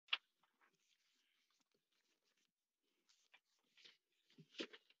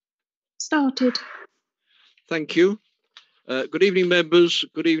started. Thank you. Good evening, members.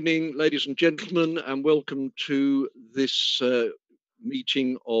 Good evening, ladies and gentlemen, and welcome to this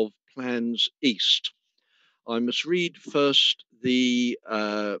meeting of Plans East. I must read first the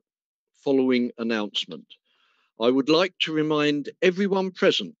following announcement. I would like to remind everyone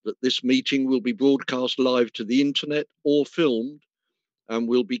present that this meeting will be broadcast live to the internet or filmed and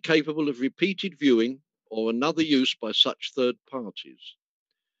will be capable of repeated viewing or another use by such third parties.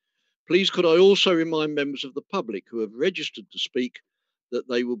 Please could I also remind members of the public who have registered to speak that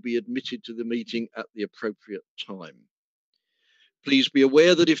they will be admitted to the meeting at the appropriate time. Please be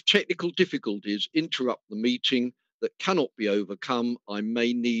aware that if technical difficulties interrupt the meeting that cannot be overcome, I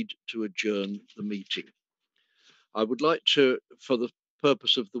may need to adjourn the meeting. I would like to, for the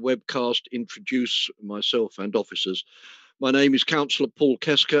purpose of the webcast, introduce myself and officers. My name is Councillor Paul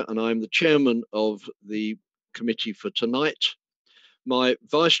Kesker and I'm the chairman of the committee for tonight. My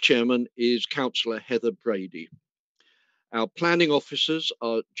vice chairman is Councillor Heather Brady. Our planning officers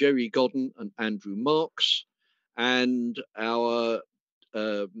are Jerry Godden and Andrew Marks, and our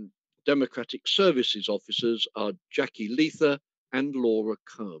democratic services officers are Jackie Leather and Laura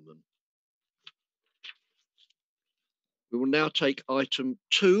Kerman. We will now take item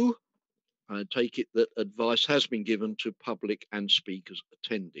 2. I take it that advice has been given to public and speakers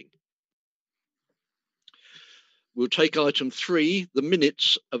attending. We'll take item 3, the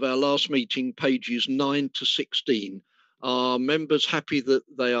minutes of our last meeting, pages 9 to 16. Are members happy that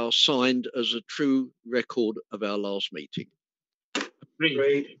they are signed as a true record of our last meeting?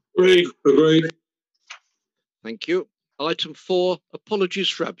 Agreed. Thank you. Item 4, apologies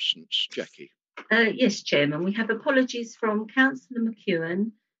for absence. Jackie. Yes, Chairman. We have apologies from Councillor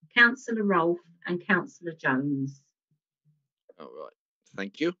McEwen, Councillor Rolfe and Councillor Jones. All right.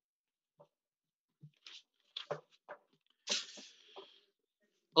 Thank you.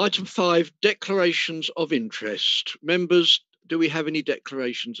 Item 5, declarations of interest. Members, do we have any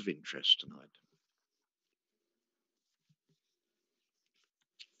declarations of interest tonight?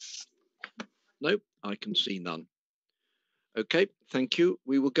 No, I can see none. Okay, thank you.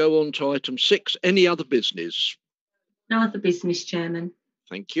 We will go on to item 6, any other business? No other business, Chairman.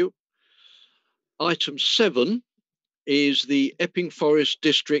 Thank you. Item 7 is the Epping Forest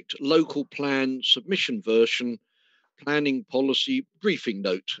District Local Plan Submission Version Planning Policy Briefing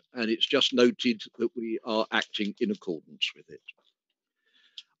Note, and it's just noted that we are acting in accordance with it.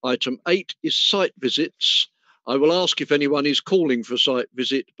 Item 8 is site visits. I will ask if anyone is calling for a site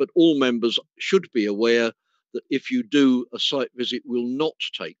visit, but all members should be aware that if you do, a site visit will not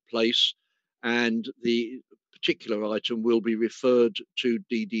take place, and the particular item will be referred to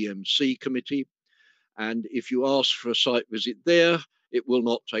DDMC committee. And if you ask for a site visit there, it will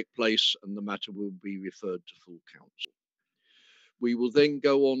not take place and the matter will be referred to full council. We will then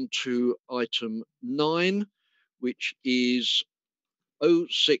go on to item 9, which is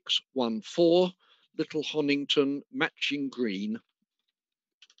 0614 Little Honington Matching Green,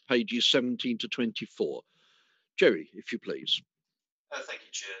 pages 17 to 24. Jerry, if you please. Thank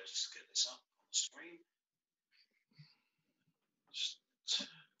you, Chair. Just get this up on the screen.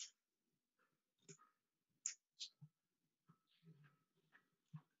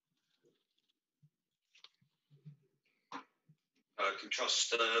 Can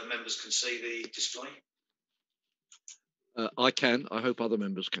trust members can see the display? I can. I hope other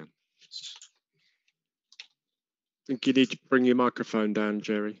members can. I think you need to bring your microphone down,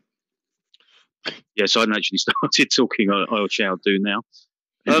 Jerry. Yes, I hadn't actually started talking. I shall do now.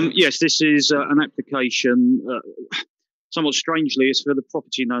 Yes, this is an application. Somewhat strangely, it's for the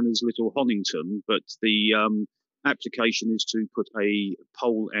property known as Little Honington, but the application is to put a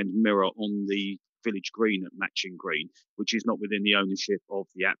pole and mirror on the village green at Matching Green, which is not within the ownership of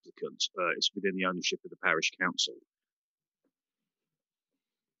the applicant. It's within the ownership of the parish council.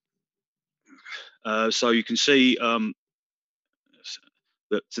 So you can see that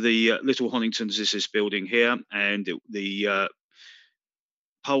the Little Honingtons is this building here, and the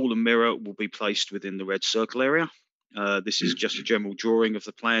pole and mirror will be placed within the red circle area. This is just a general drawing of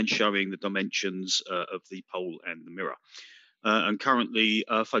the plan showing the dimensions of the pole and the mirror. And currently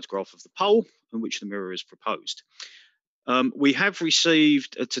a photograph of the pole in which the mirror is proposed. We have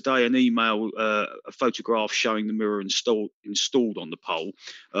received today an email, a photograph showing the mirror installed on the pole.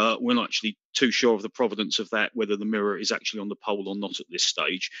 We're not actually too sure of the provenance of that, whether the mirror is actually on the pole or not at this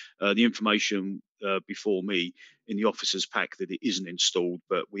stage. The information before me in the officer's pack that it isn't installed,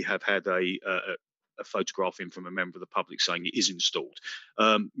 but we have had a photograph in from a member of the public saying it is installed.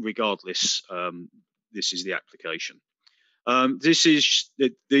 Regardless, this is the application. This is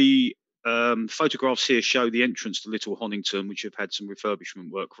the photographs here show the entrance to Little Honington, which have had some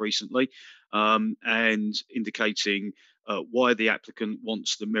refurbishment work recently, and indicating why the applicant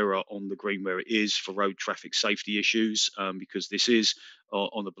wants the mirror on the green where it is for road traffic safety issues, because this is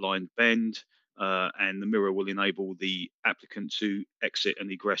on a blind bend, and the mirror will enable the applicant to exit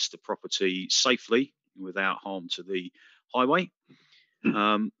and egress the property safely without harm to the highway.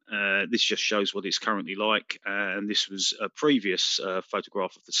 This just shows what it's currently like, and this was a previous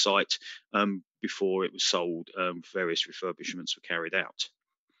photograph of the site before it was sold. Various refurbishments were carried out.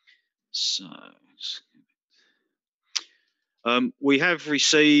 So we have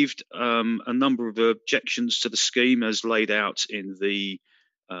received a number of objections to the scheme as laid out in the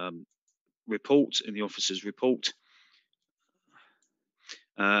report, in the officer's report.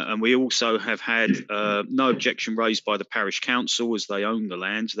 And we also have had no objection raised by the parish council, as they own the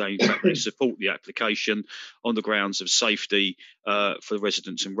land. They in fact support the application on the grounds of safety for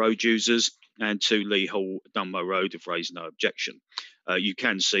residents and road users, and to Lee Hall Dunmow Road have raised no objection. You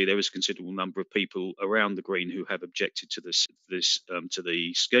can see there is a considerable number of people around the green who have objected to to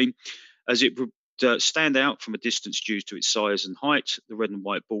the scheme, as it stand out from a distance due to its size and height. The red and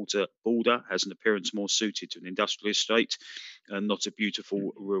white border has an appearance more suited to an industrial estate and not a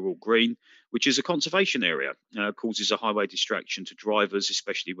beautiful rural green, which is a conservation area, causes a highway distraction to drivers,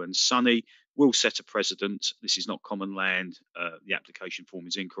 especially when sunny, will set a precedent. This is not common land. The application form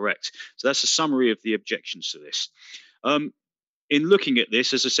is incorrect. So that's a summary of the objections to this. In looking at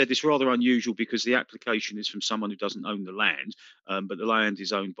this, as I said, it's rather unusual because the application is from someone who doesn't own the land, but the land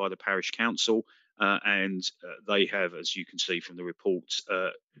is owned by the parish council, and they have, as you can see from the report,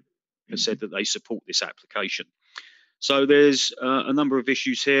 said that they support this application. So there's a number of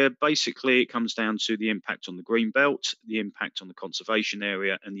issues here. Basically, it comes down to the impact on the green belt, the impact on the conservation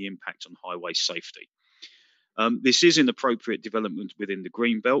area, and the impact on highway safety. This is an appropriate development within the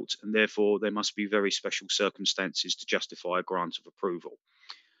green belt, and therefore there must be very special circumstances to justify a grant of approval.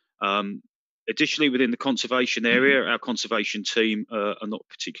 Additionally, within the conservation area, our conservation team are not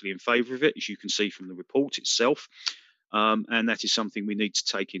particularly in favour of it, as you can see from the report itself, and that is something we need to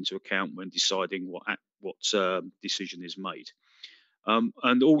take into account when deciding what decision is made.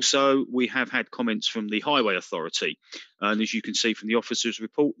 And also, we have had comments from the Highway Authority, and as you can see from the officer's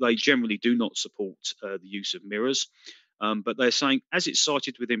report, they generally do not support the use of mirrors, but they're saying, as it's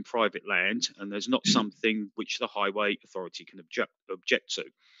sited within private land, and there's not something which the Highway Authority can object to.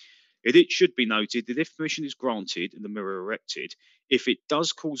 It should be noted that if permission is granted and the mirror erected, if it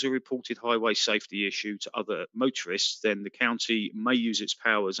does cause a reported highway safety issue to other motorists, then the county may use its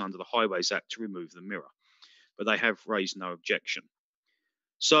powers under the Highways Act to remove the mirror, but they have raised no objection.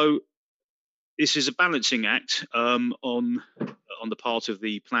 So this is a balancing act on the part of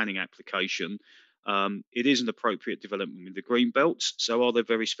the planning application. It is an appropriate development with the green belts, so are there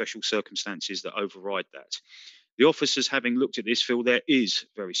very special circumstances that override that? The officers, having looked at this, feel there is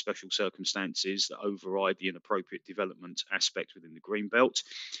very special circumstances that override the inappropriate development aspect within the green belt.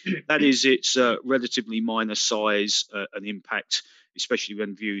 That is its relatively minor size and impact, especially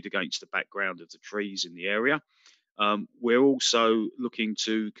when viewed against the background of the trees in the area. We're also looking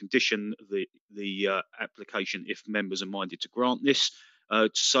to condition the application, if members are minded to grant this,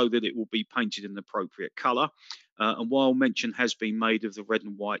 so that it will be painted in an appropriate colour. And while mention has been made of the red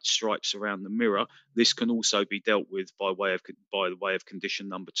and white stripes around the mirror, this can also be dealt with by the way of condition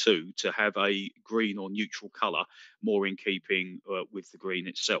number 2, to have a green or neutral colour, more in keeping with the green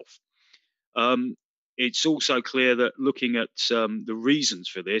itself. It's also clear that looking at the reasons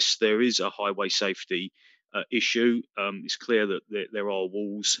for this, there is a highway safety issue. It's clear that there are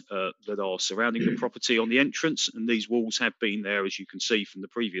walls that are surrounding the property on the entrance, and these walls have been there, as you can see from the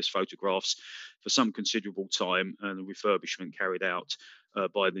previous photographs, for some considerable time, and the refurbishment carried out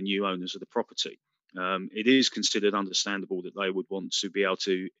by the new owners of the property. It is considered understandable that they would want to be able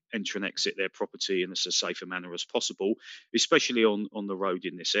to enter and exit their property in as safe a manner as possible, especially on the road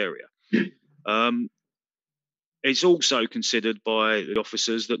in this area. It's also considered by the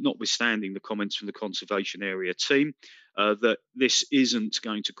officers that, notwithstanding the comments from the conservation area team, that this isn't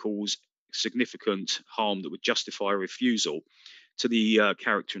going to cause significant harm that would justify a refusal to the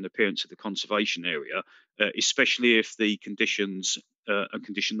character and appearance of the conservation area, especially if the conditions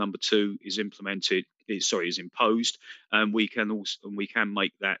condition number 2 is imposed, and we can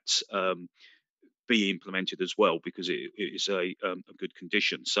make that be implemented as well, because it is a good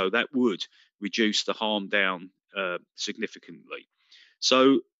condition. So that would reduce the harm down significantly.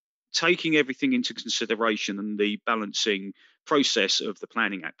 So taking everything into consideration and the balancing process of the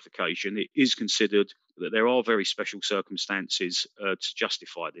planning application, it is considered that there are very special circumstances to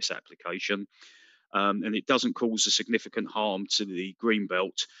justify this application, and it doesn't cause a significant harm to the green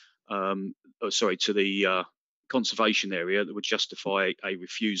belt, conservation area that would justify a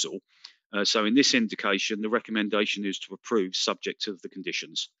refusal. So in this indication, the recommendation is to approve subject to the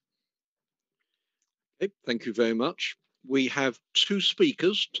conditions. Okay, thank you very much. We have two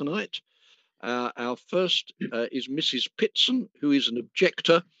speakers tonight. Our first is Mrs. Pitson, who is an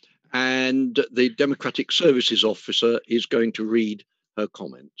objector, and the Democratic Services Officer is going to read her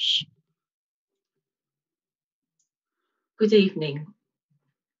comments. Good evening.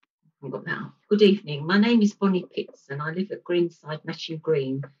 Good evening. My name is Bonnie Pitson. I live at Greenside, Matching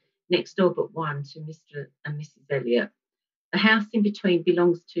Green, next door but one to Mr. and Mrs. Elliott. The house in between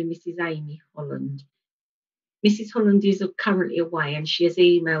belongs to Mrs. Amy Holland. Mrs. Holland is currently away and she has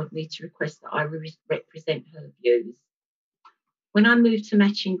emailed me to request that I represent her views. When I moved to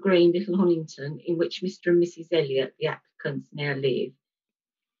Matching Green, Little Honington, in which Mr. and Mrs. Elliott, the applicants, now live,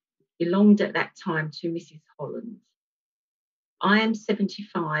 belonged at that time to Mrs. Holland. I am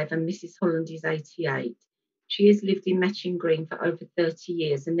 75 and Mrs. Holland is 88. She has lived in Matching Green for over 30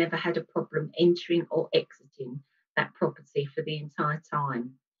 years and never had a problem entering or exiting that property for the entire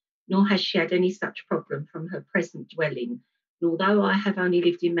time. Nor has she had any such problem from her present dwelling. And although I have only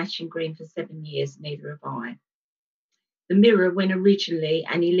lived in Matching Green for 7 years, neither have I. The mirror, when originally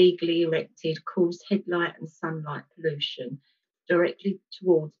and illegally erected, caused headlight and sunlight pollution directly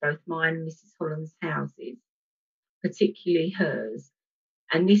towards both mine and Mrs. Holland's houses, particularly hers.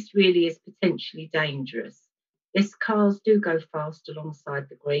 And this really is potentially dangerous. Yes, cars do go fast alongside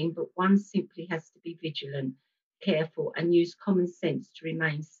the green, but one simply has to be vigilant, careful and use common sense to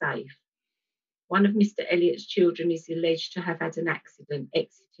remain safe. One of Mr. Elliott's children is alleged to have had an accident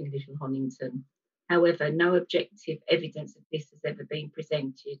exiting Little Honington. However, no objective evidence of this has ever been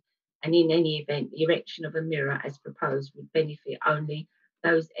presented, and in any event, the erection of a mirror as proposed would benefit only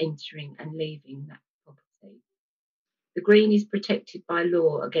those entering and leaving that property. The green is protected by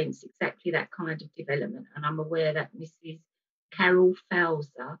law against exactly that kind of development, and I'm aware that Mrs. Carol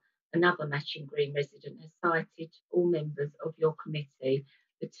Fowler, another Matching Green resident, has cited to all members of your committee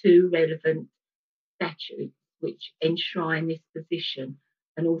the two relevant statutes which enshrine this position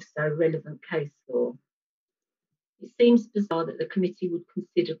and also relevant case law. It seems bizarre that the committee would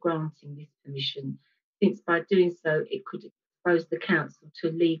consider granting this permission, since by doing so it could expose the council to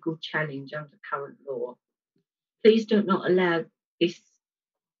a legal challenge under current law. Please do not allow this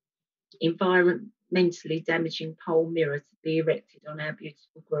environmentally damaging pole mirror to be erected on our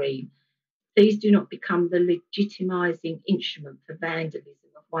beautiful green. Please do not become the legitimising instrument for vandalism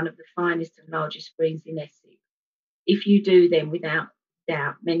of one of the finest and largest greens in Essex. If you do, then without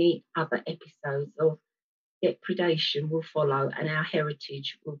doubt many other episodes of depredation will follow and our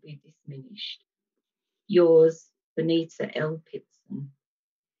heritage will be diminished. Yours, Benita L. Pitson.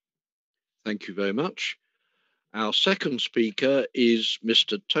 Thank you very much. Our second speaker is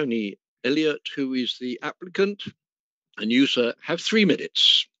Mr. Tony Elliott, who is the applicant, and you, sir, have 3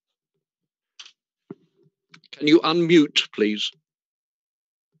 minutes. Can you unmute, please?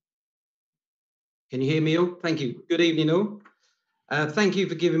 Can you hear me all? Thank you. Good evening all. Thank you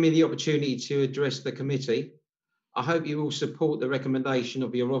for giving me the opportunity to address the committee. I hope you will support the recommendation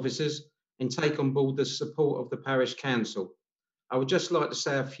of your officers and take on board the support of the Parish Council. I would just like to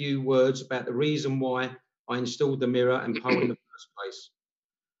say a few words about the reason why I installed the mirror and pole in the first place.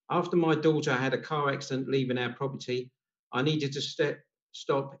 After my daughter had a car accident leaving our property, I needed to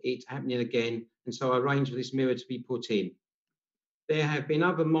stop it happening again, and so I arranged for this mirror to be put in. There have been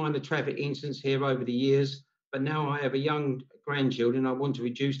other minor traffic incidents here over the years, but now I have a young grandchildren. I want to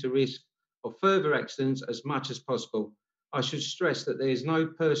reduce the risk of further accidents as much as possible. I should stress that there is no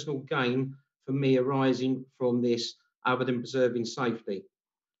personal gain for me arising from this other than preserving safety.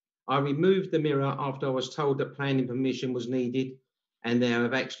 I removed the mirror after I was told that planning permission was needed, and there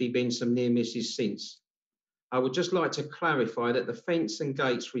have actually been some near misses since. I would just like to clarify that the fence and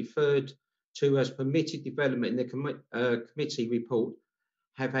gates referred to as permitted development in the committee report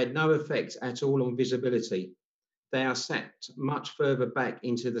have had no effect at all on visibility. They are set much further back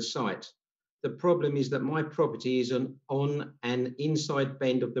into the site. The problem is that my property is on an inside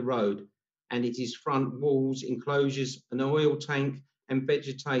bend of the road, and it is front walls, enclosures, an oil tank and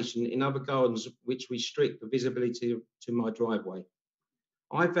vegetation in other gardens which restrict the visibility to my driveway.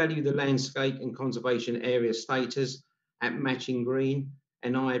 I value the landscape and conservation area status at Matching Green,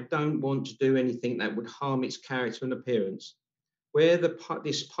 and I don't want to do anything that would harm its character and appearance. Where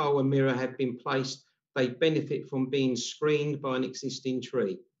this pole and mirror have been placed, they benefit from being screened by an existing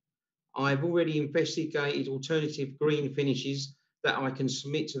tree. I've already investigated alternative green finishes that I can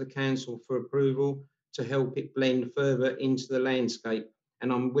submit to the council for approval to help it blend further into the landscape,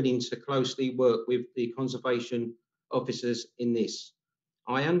 and I'm willing to closely work with the conservation officers in this.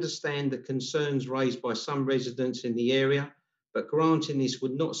 I understand the concerns raised by some residents in the area, but granting this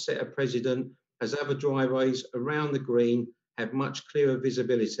would not set a precedent as other driveways around the green have much clearer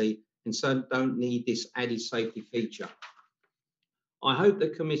visibility and so don't need this added safety feature. I hope the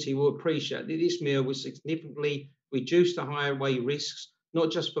committee will appreciate that this mirror will significantly reduce the highway risks,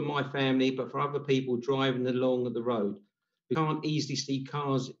 not just for my family, but for other people driving along the road who can't easily see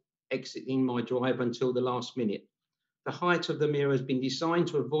cars exiting my drive until the last minute. The height of the mirror has been designed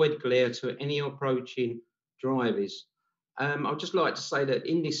to avoid glare to any approaching drivers. I'd just like to say that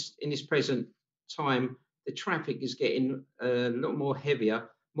in this present time, the traffic is getting a lot more heavier,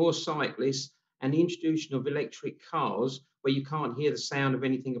 more cyclists, and the introduction of electric cars where you can't hear the sound of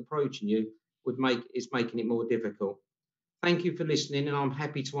anything approaching you is making it more difficult. Thank you for listening, and I'm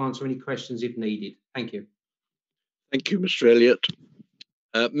happy to answer any questions if needed. Thank you. Thank you, Mr. Elliott.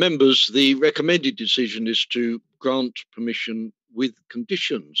 Members, the recommended decision is to grant permission with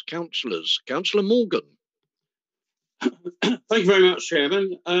conditions. Councillors, Councillor Morgan. Thank you very much,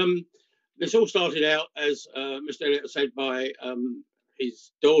 Chairman. This all started out, as Mr. Elliott said, by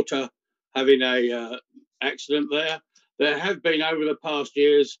his daughter having a accident there. There have been, over the past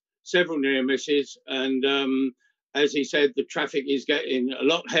years, several near misses, and as he said, the traffic is getting a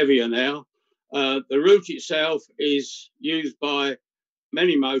lot heavier now. The route itself is used by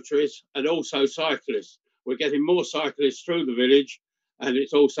many motorists and also cyclists. We're getting more cyclists through the village, and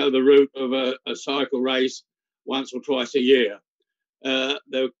it's also the route of a cycle race once or twice a year.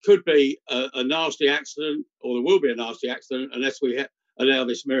 There could be a nasty accident, or there will be a nasty accident, unless we allow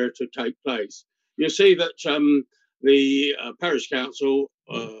this mirror to take place. You'll see that the parish council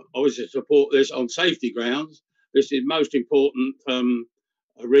obviously support this on safety grounds. This is most important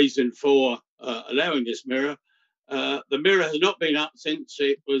reason for allowing this mirror. The mirror has not been up since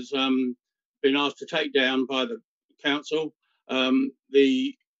it was been asked to take down by the council.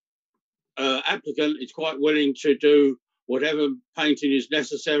 The applicant is quite willing to do whatever painting is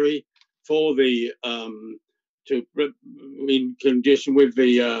necessary for the in condition with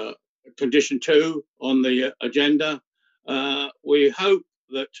the condition 2 on the agenda. We hope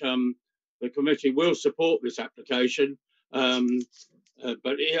that the committee will support this application,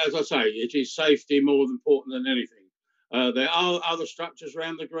 but as I say, it is safety more important than anything. There are other structures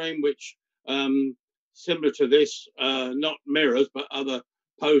around the green which, similar to this, not mirrors, but other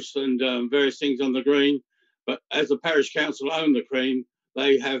posts and various things on the green. But as the parish council own the green,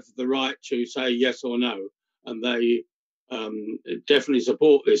 they have the right to say yes or no, and they definitely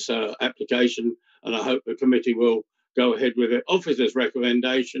support this application. And I hope the committee will go ahead with the officer's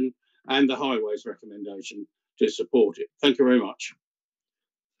recommendation and the highways recommendation to support it. Thank you very much.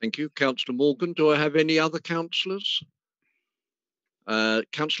 Thank you, Councillor Morgan. Do I have any other councillors?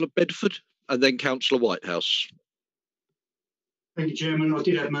 Councillor Bedford and then Councillor Whitehouse. Thank you, Chairman. I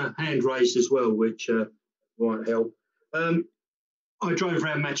did have my hand raised as well, which might help. I drove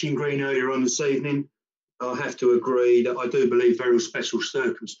around Matching Green earlier on this evening. I have to agree that I do believe very special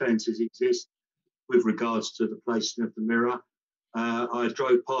circumstances exist with regards to the placing of the mirror. I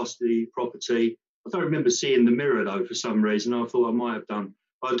drove past the property. I don't remember seeing the mirror, though, for some reason. I thought I might have done.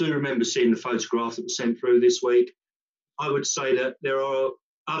 I do remember seeing the photograph that was sent through this week. I would say that there are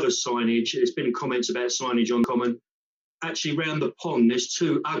other signage. There's been comments about signage on common. Actually, round the pond, there's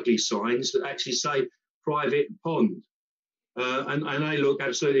 2 ugly signs that actually say private pond. And they look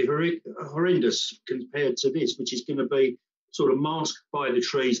absolutely horrendous compared to this, which is going to be sort of masked by the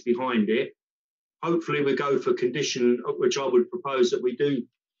trees behind it. Hopefully we go for condition, which I would propose that we do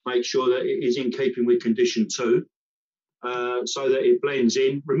make sure that it is in keeping with condition 2, so that it blends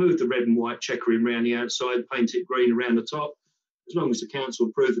in. Remove the red and white checkering around the outside, paint it green around the top. As long as the council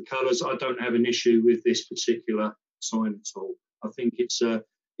approve the colours, I don't have an issue with this particular sign at all. I think it's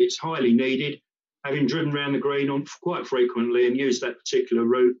highly needed. Having driven around the green on quite frequently and used that particular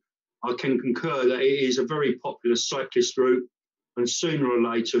route, I can concur that it is a very popular cyclist route, and sooner or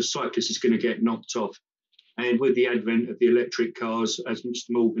later a cyclist is going to get knocked off. And with the advent of the electric cars, as Mr.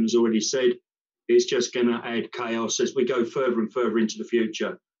 Morgan has already said, it's just going to add chaos as we go further and further into the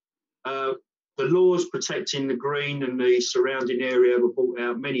future. The laws protecting the green and the surrounding area were brought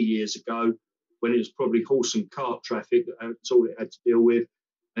out many years ago when it was probably horse and cart traffic. That's all it had to deal with.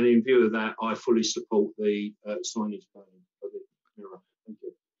 And in view of that, I fully support the signage plan for the mirror. Thank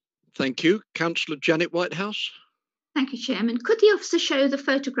you. Thank you. Councillor Janet Whitehouse. Thank you, Chairman. Could the officer show the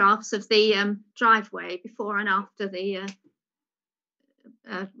photographs of the driveway before and after the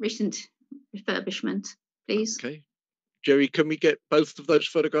recent refurbishment, please? Okay. Jerry, can we get both of those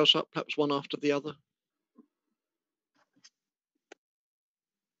photographs up, perhaps one after the other?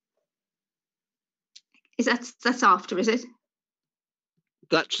 That's after, is it?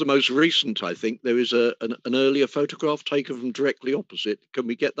 That's the most recent, I think. There is an earlier photograph taken from directly opposite. Can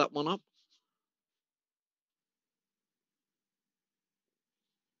we get that one up?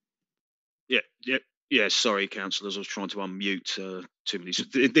 Yeah. Sorry, councillors, I was trying to unmute too many. So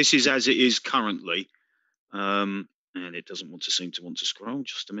this is as it is currently, and it doesn't seem to want to scroll.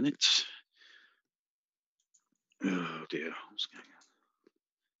 Just a minute. Oh dear, what's going on?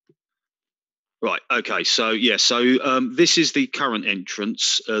 Right. Okay. So yeah. So this is the current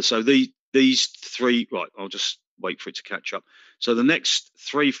entrance. So these three. Right. I'll just wait for it to catch up. So the next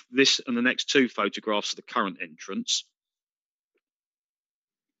three, this and the next two photographs are the current entrance.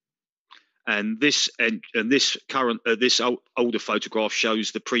 And this older photograph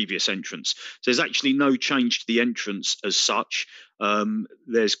shows the previous entrance. So there's actually no change to the entrance as such.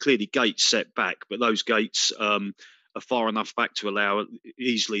 There's clearly gates set back, but those gates are far enough back to allow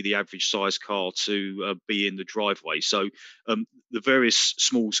easily the average size car to be in the driveway. So the various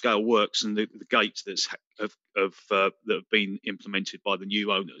small scale works and the gates that have been implemented by the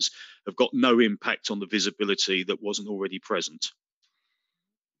new owners have got no impact on the visibility that wasn't already present.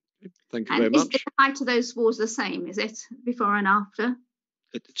 Thank you very much. Is the height of those walls the same, is it, before and after?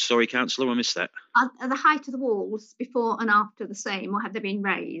 Sorry, councillor, I missed that. Are the height of the walls before and after the same, or have they been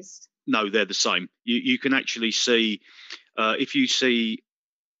raised? No, they're the same. You can actually see, if you see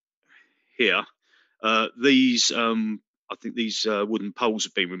here, these, I think these wooden poles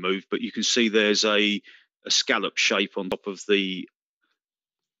have been removed, but you can see there's a scallop shape on top of the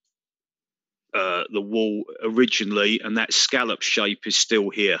wall originally, and that scallop shape is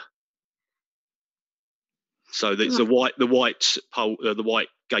still here. So there's the white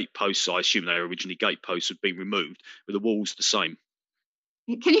gate posts. I assume they were originally gate posts have been removed, but the wall's the same.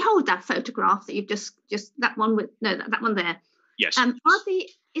 Can you hold that photograph that you've just that one with that one there? Yes.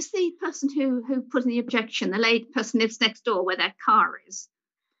 Is the person who put in the objection the person lives next door where their car is,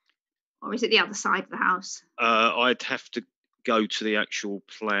 or is it the other side of the house? I'd have to go to the actual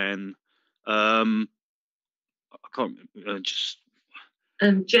plan. I can't just.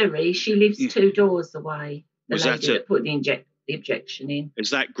 Jerry, she lives 2 doors away. The Was lady that that put the objection in. Is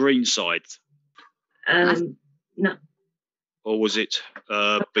that Greenside? No. Or was it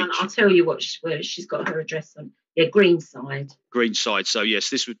Beach? I'll tell you where she's got her address on. Yeah, Greenside. Greenside. So yes,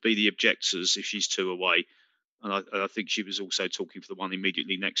 this would be the objectors if she's 2 away, and I think she was also talking for the one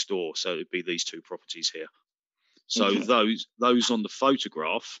immediately next door. So it'd be these 2 properties here. So Okay. those on the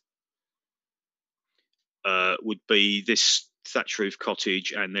photograph would be this thatch roof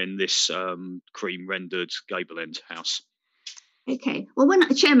cottage and then this cream rendered gable end house. Okay. Well,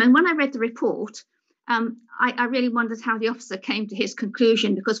 Chairman, when I read the report, I really wondered how the officer came to his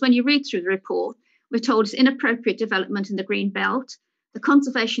conclusion, because when you read through the report, we're told it's inappropriate development in the green belt. The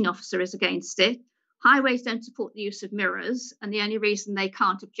conservation officer is against it. Highways don't support the use of mirrors, and the only reason they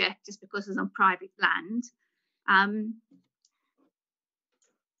can't object is because it's on private land.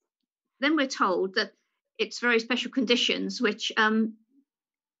 Then we're told that it's very special conditions, which, the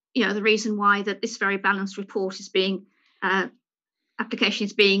reason why that this very balanced report is being, application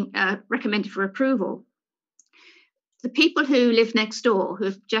is being recommended for approval. The people who live next door who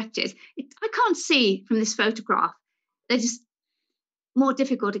have objected, I can't see from this photograph that it's more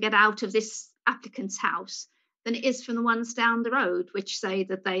difficult to get out of this applicant's house than it is from the ones down the road, which say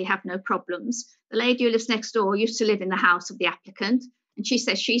that they have no problems. The lady who lives next door used to live in the house of the applicant, and she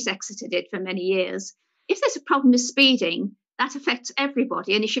says she's exited it for many years. If there's a problem with speeding, that affects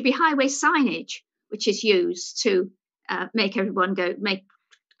everybody, and it should be highway signage which is used to make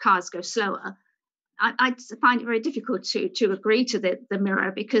cars go slower. I find it very difficult to agree to the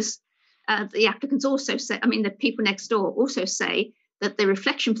mirror, because the applicants also say, the people next door also say that the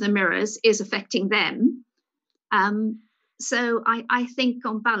reflection from the mirrors is affecting them. So I think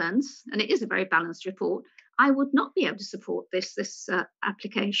on balance, and it is a very balanced report, I would not be able to support this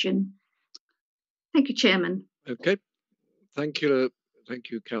application. Thank you, Chairman. Okay. Thank you,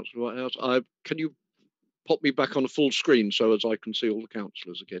 Councillor Whitehouse. Can you pop me back on a full screen so as I can see all the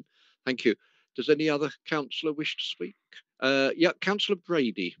councillors again? Thank you. Does any other councillor wish to speak? Yeah, Councillor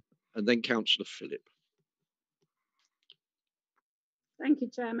Brady and then Councillor Phillip. Thank you,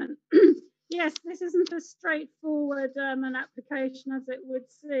 Chairman. Yes, this isn't as straightforward an application as it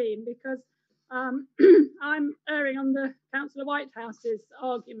would seem, because I'm erring on the Councillor Whitehouse's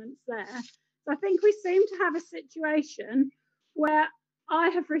arguments there. So I think we seem to have a situation where I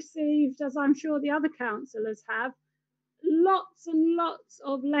have received, as I'm sure the other councillors have, lots and lots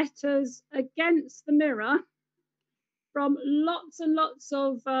of letters against the mirror from lots and lots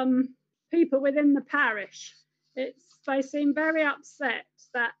of people within the parish. They seem very upset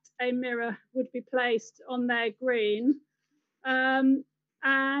that a mirror would be placed on their green.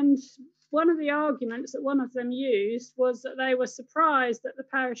 And one of the arguments that one of them used was that they were surprised that the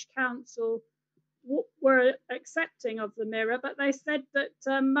parish council were accepting of the mirror, but they said that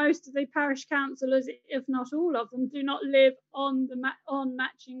most of the parish councillors, if not all of them, do not live on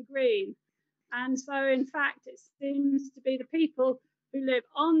Matching Green. And so, in fact, it seems to be the people who live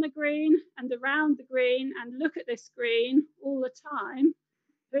on the green and around the green and look at this green all the time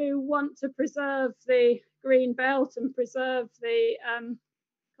who want to preserve the green belt and preserve the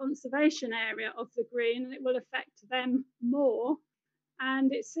conservation area of the green, and it will affect them more.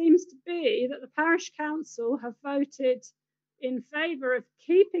 And it seems to be that the parish council have voted in favour of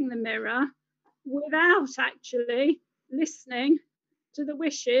keeping the mirror without actually listening to the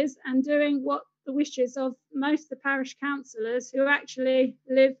wishes and doing what the wishes of most of the parish councillors who actually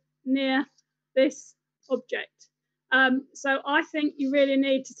live near this object. So I think you really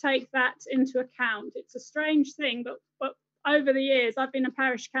need to take that into account. It's a strange thing, but over the years, I've been a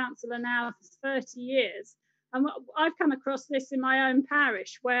parish councillor now for 30 years. And I've come across this in my own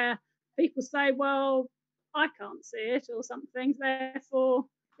parish where people say, well, I can't see it or something, therefore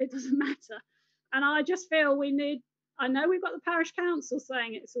it doesn't matter. And I just feel I know we've got the parish council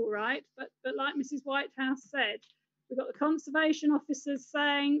saying it's all right, but like Mrs. Whitehouse said, we've got the conservation officers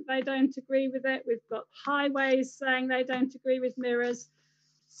saying they don't agree with it. We've got highways saying they don't agree with mirrors.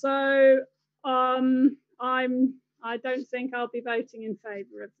 So I don't think I'll be voting in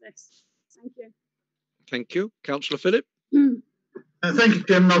favour of this. Thank you. Thank you. Councillor Phillip. Thank you,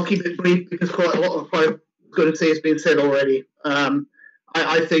 Jim. I'll keep it brief because quite a lot of what I was going to say has been said already.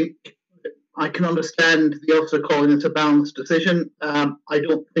 I think I can understand the officer calling this a balanced decision. I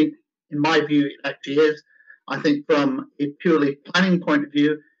don't think, in my view, it actually is. I think from a purely planning point of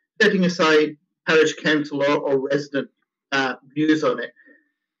view, setting aside parish council or resident views on it,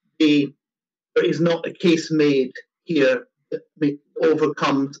 there is not a case made here that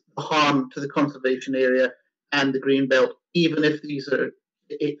overcomes the harm to the conservation area and the green belt, even if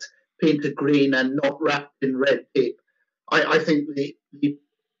it's painted green and not wrapped in red tape. I think the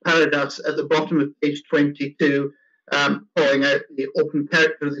paragraphs at the bottom of page 22, calling out the open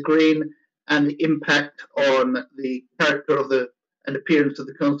character of the green and the impact on the character of and appearance of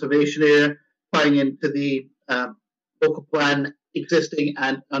the conservation area, tying into the local plan existing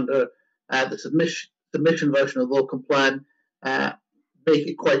and under the submission version of the local plan, make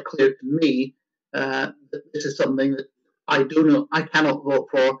it quite clear to me that this is something that I cannot vote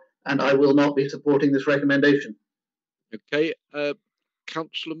for, and I will not be supporting this recommendation. Okay,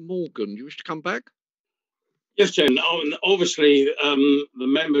 Councillor Morgan, do you wish to come back? Yes, Jen. Obviously, the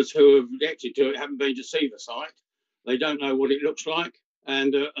members who have reacted to it haven't been to see the site. They don't know what it looks like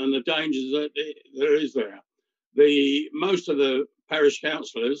and the dangers that there is there. Most of the parish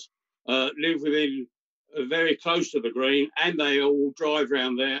councillors live within very close to the green, and they all drive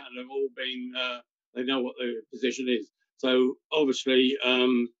around there, and they've all been. They know what their position is. So obviously,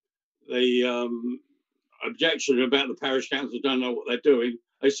 the objection about the parish council don't know what they're doing.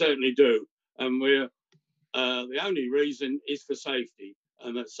 They certainly do, and we're. The only reason is for safety,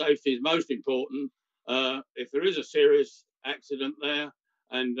 and that safety is most important. If there is a serious accident there,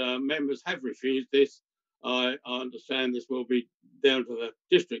 and members have refused this, I understand this will be down to the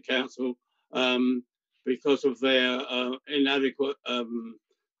district council because of their inadequate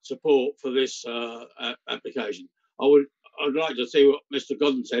support for this application. I'd like to see what Mr.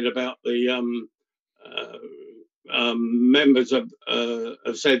 Godden said about the members have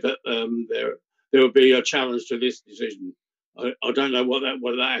said that there will be a challenge to this decision. I don't know what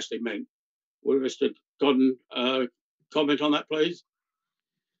that actually meant. Will Mr. Godden comment on that, please?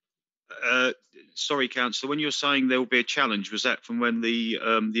 Sorry, Councillor, when you're saying there will be a challenge, was that from when the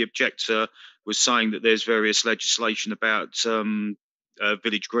objector was saying that there's various legislation about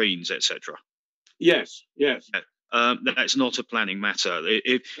village greens, etc.? Yes, yes. That's not a planning matter.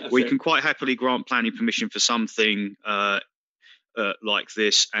 We can quite happily grant planning permission for something like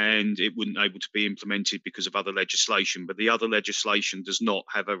this, and it wouldn't able to be implemented because of other legislation, but the other legislation does not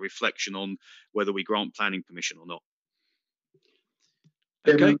have a reflection on whether we grant planning permission or not.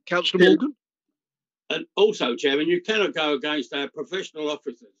 Okay, Councillor Morgan. And also, Chairman, you cannot go against our professional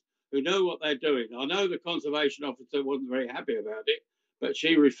officers who know what they're doing. I know the conservation officer wasn't very happy about it, but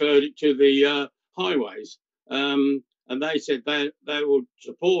she referred it to the highways, and they said they would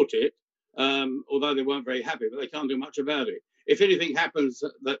support it, although they weren't very happy, but they can't do much about it. If anything happens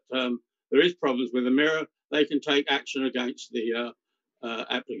that there is problems with the mirror, they can take action against the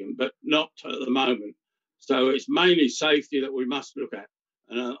applicant, but not at the moment. So it's mainly safety that we must look at.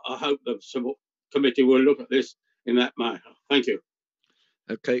 And I hope the committee will look at this in that manner. Thank you.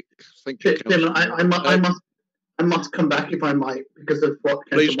 Okay, thank you, Chairman, I I must come back if I might, because of what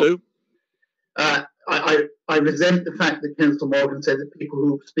Please do. I resent the fact that Councillor Morgan said that people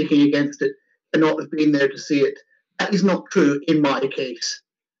who are speaking against it cannot have been there to see it. That is not true in my case.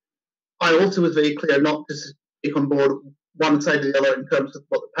 I also was very clear not to speak on board one side or the other in terms of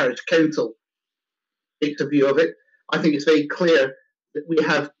what the parish council takes a view of it. I think it's very clear that we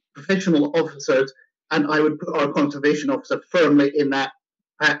have professional officers, and I would put our conservation officer firmly in that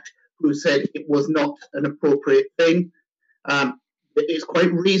patch, who said it was not an appropriate thing. It's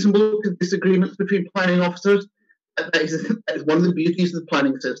quite reasonable to have disagreements between planning officers. That is one of the beauties of the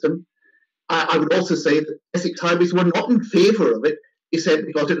planning system. I would also say that Essex Highways were not in favour of it. They said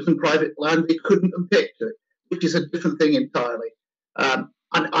because it was in private land, they couldn't object to it, which is a different thing entirely. And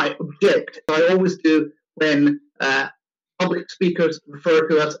I object, I always do, when public speakers refer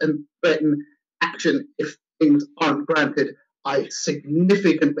to us and threaten action if things aren't granted. I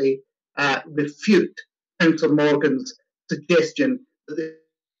significantly refute Councillor Morgan's suggestion that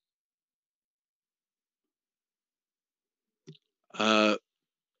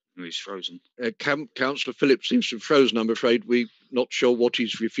he's frozen. Councillor Phillips seems to have frozen, I'm afraid. We're not sure what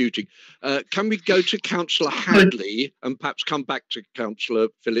he's refuting. Can we go to Councillor Hadley and perhaps come back to Councillor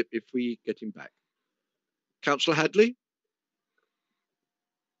Phillip if we get him back? Councillor Hadley?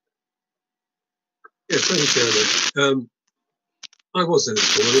 Yes, thank you, Chairman. I was in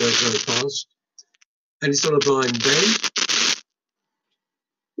this morning, I was very fast, and it's not a blind bend.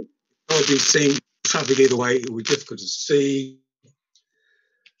 Hardly seen traffic either way, it would be difficult to see.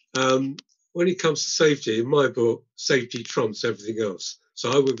 When it comes to safety, in my book, safety trumps everything else.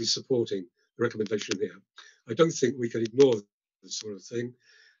 So I will be supporting the recommendation here. I don't think we can ignore this sort of thing.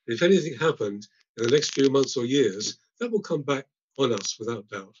 And if anything happened in the next few months or years, that will come back on us without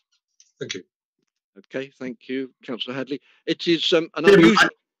doubt. Thank you. Okay, thank you, Councillor Hadley. It is an unusual...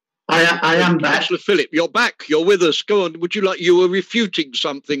 I am back. Councillor Phillip, you're back. You're with us. Go on. Would you like... You were refuting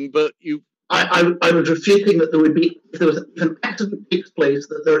something, but you... I was refuting that there would be, if an accident takes place,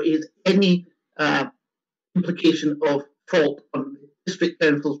 that there is any implication of fault on the district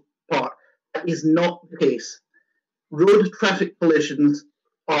council's part. That is not the case. Road traffic collisions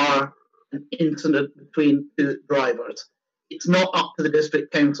are an incident between two drivers. It's not up to the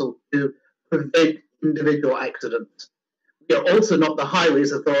district council to prevent individual accidents. We are also not the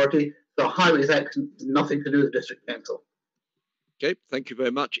Highways Authority, so highways accident has nothing to do with the district council. Okay, thank you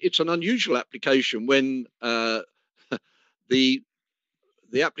very much. It's an unusual application when the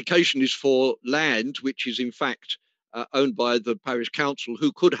application is for land which is in fact owned by the parish council,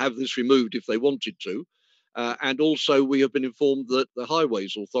 who could have this removed if they wanted to. And also we have been informed that the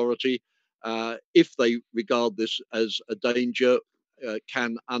Highways Authority, if they regard this as a danger,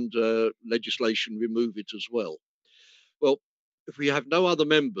 can under legislation remove it as well. Well, if we have no other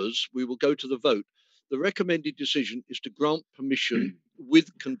members, we will go to the vote. The recommended decision is to grant permission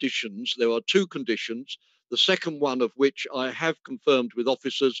with conditions. There are two conditions, the second one of which I have confirmed with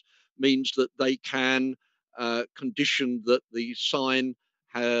officers means that they can condition that the sign,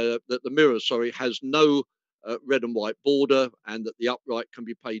 that the mirror, has no red and white border, and that the upright can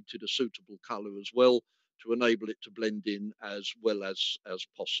be painted a suitable colour as well to enable it to blend in as well as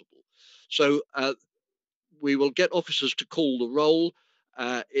possible. So we will get officers to call the roll.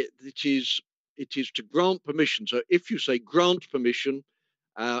 It is to grant permission. So if you say grant permission,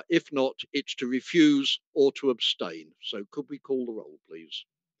 if not, it's to refuse or to abstain. So could we call the roll, please?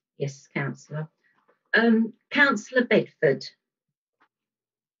 Yes, Councillor. Councillor Bedford.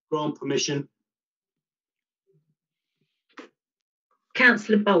 Grant permission.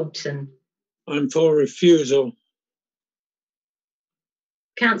 Councillor Bolton. I'm for refusal.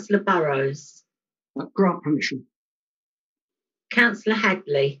 Councillor Burrows. Grant permission. Councillor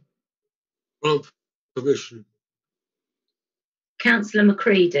Hadley. Grant permission. Councillor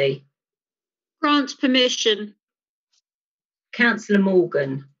Macready. Grant permission. Councillor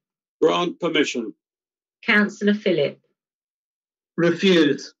Morgan. Grant permission. Councillor Phillip.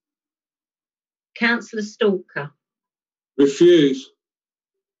 Refuse. Councillor Stalker. Refuse.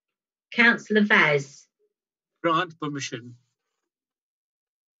 Councillor Vaz. Grant permission.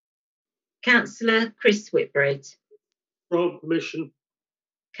 Councillor Chris Whitbread. Grant permission.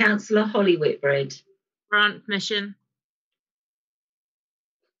 Councillor Holly Whitbread. Grant permission.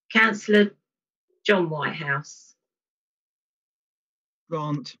 Councillor John Whitehouse.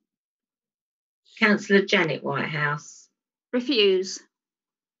 Grant. Councillor Janet Whitehouse. Refuse.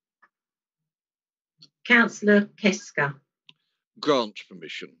 Councillor Kesker. Grant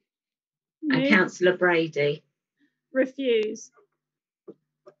permission. And Councillor Brady. Refuse.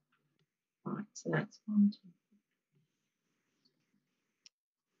 Right, so that's 1, 2.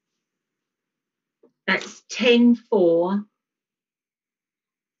 That's 10 for,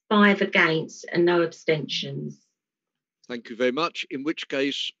 5 against and no abstentions. Thank you very much, in which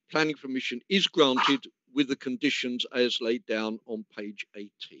case planning permission is granted with the conditions as laid down on page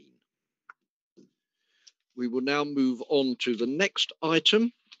 18. We will now move on to the next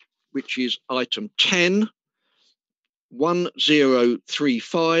item, which is item 10,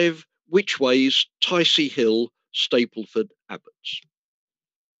 1035, Whichways, Ticey Hill, Stapleford Abbots.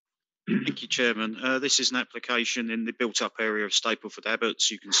 Thank you, Chairman. This is an application in the built-up area of Stapleford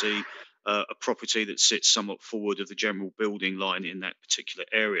Abbots. You can see a property that sits somewhat forward of the general building line in that particular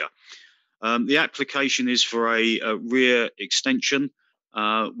area. The application is for a rear extension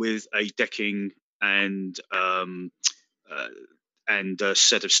with a decking and a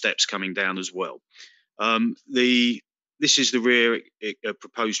set of steps coming down as well. This is the rear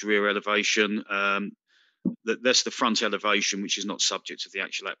proposed rear elevation. That's the front elevation, which is not subject to the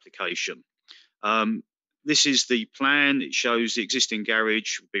actual application. This is the plan. It shows the existing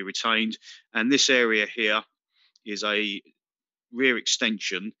garage will be retained, and this area here is a rear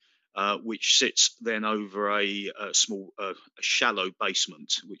extension which sits then over a small, shallow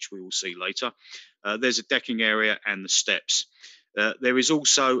basement, which we will see later. There's a decking area and the steps. There is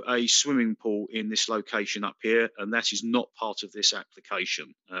also a swimming pool in this location up here, and that is not part of this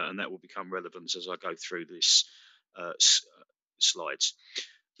application, and that will become relevant as I go through this slides.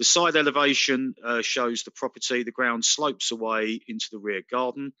 The side elevation shows the property. The ground slopes away into the rear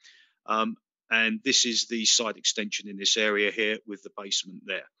garden, and this is the side extension in this area here with the basement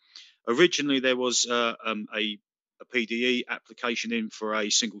there. Originally, there was a PDE application in for a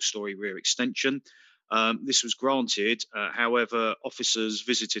single-storey rear extension. This was granted, however, officers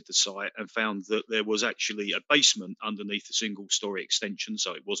visited the site and found that there was actually a basement underneath the single-storey extension,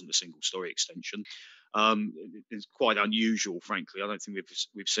 so it wasn't a single-storey extension. It's quite unusual, frankly. I don't think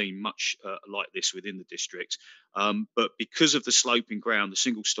we've seen much like this within the district. But because of the sloping ground, the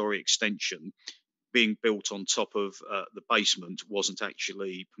single-storey extension being built on top of the basement wasn't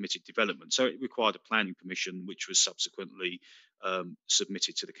actually permitted development. So it required a planning permission, which was subsequently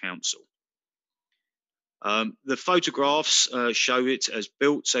submitted to the council. The photographs show it as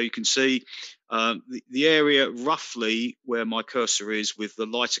built, so you can see the area roughly where my cursor is with the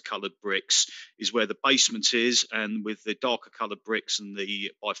lighter coloured bricks is where the basement is, and with the darker coloured bricks and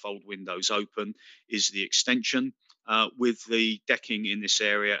the bifold windows open is the extension, with the decking in this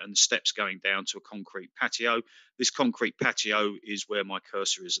area and the steps going down to a concrete patio. This concrete patio is where my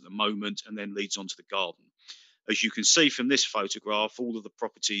cursor is at the moment and then leads onto the garden. As you can see from this photograph, all of the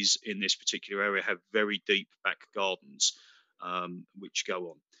properties in this particular area have very deep back gardens, which go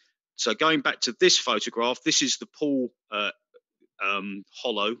on. So going back to this photograph, this is the pool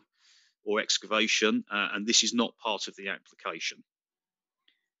hollow or excavation, and this is not part of the application.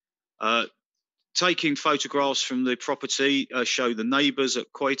 Taking photographs from the property show the neighbours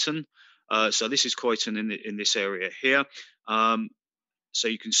at Coyton. So this is Coyton in this area here. So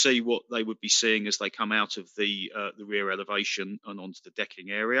you can see what they would be seeing as they come out of the rear elevation and onto the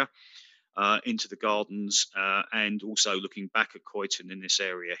decking area, into the gardens, and also looking back at Coyton in this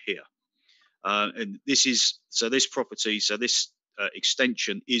area here. And this is this property. So this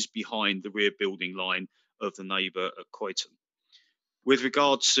extension is behind the rear building line of the neighbour at Coyton. With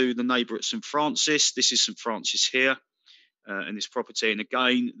regards to the neighbour at St Francis, this is St Francis here in this property, and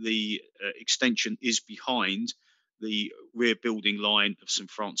again the extension is behind the rear building line of St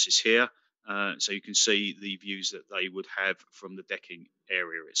Francis here, so you can see the views that they would have from the decking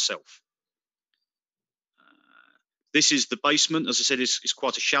area itself. This is the basement. As I said, it's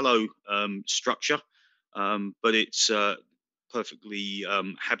quite a shallow structure, but it's perfectly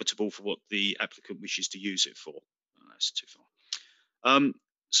habitable for what the applicant wishes to use it for. That's too far.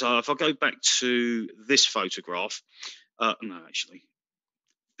 So if I go back to this photograph,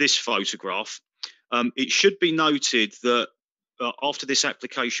 this photograph, it should be noted that after this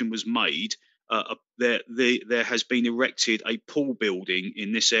application was made, there has been erected a pool building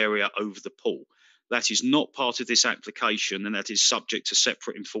in this area over the pool. That is not part of this application, and that is subject to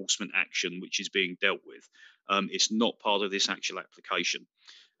separate enforcement action, which is being dealt with. It's not part of this actual application.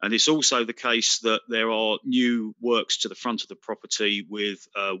 And it's also the case that there are new works to the front of the property with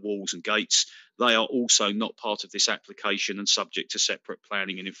walls and gates. They are also not part of this application and subject to separate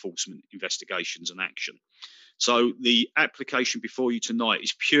planning and enforcement investigations and action. So the application before you tonight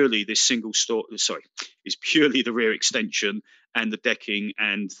is purely this is purely the rear extension and the decking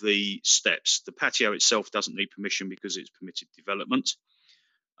and the steps. The patio itself doesn't need permission because it's permitted development.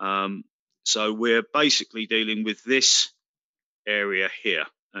 So we're basically dealing with this area here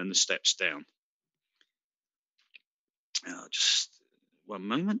and the steps down. Just one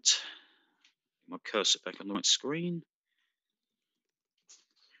moment. my cursor back on the right screen.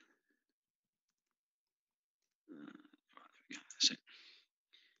 That's it.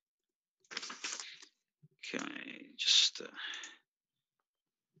 Okay, just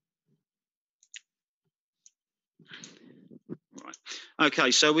right.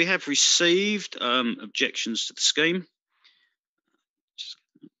 Okay, so we have received objections to the scheme.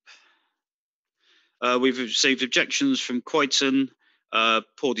 We've received objections from Coyton,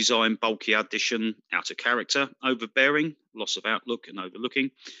 poor design, bulky addition, out of character, overbearing, loss of outlook and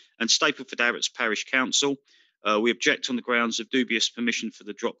overlooking, and Stapleford Arrett's Parish Council. We object on the grounds of dubious permission for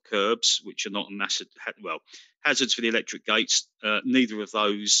the drop curbs, which are not hazards for the electric gates. Neither of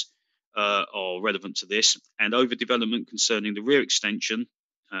those are relevant to this, and overdevelopment concerning the rear extension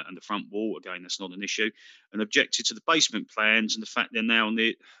and the front wall. Again, that's not an issue. And objected to the basement plans and the fact they're now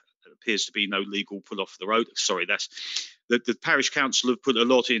near. Appears to be no legal pull off the road. Sorry, that's the parish council have put a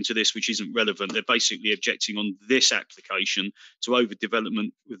lot into this which isn't relevant. They're basically objecting on this application to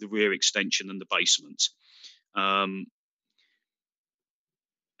overdevelopment with the rear extension and the basement. And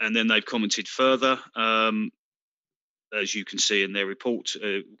then they've commented further, as you can see in their report,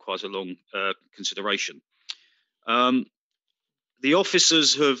 quite a long consideration. The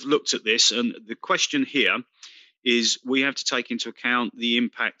officers have looked at this, and the question here is we have to take into account the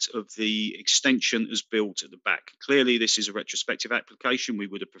impact of the extension as built at the back. Clearly, this is a retrospective application. We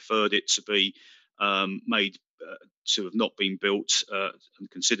would have preferred it to be made to have not been built and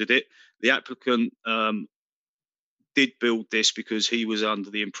considered it. The applicant did build this because he was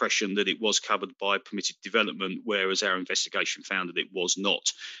under the impression that it was covered by permitted development, whereas our investigation found that it was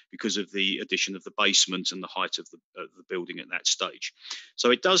not because of the addition of the basement and the height of the building at that stage.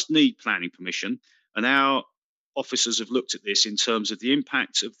 So it does need planning permission, and our officers have looked at this in terms of the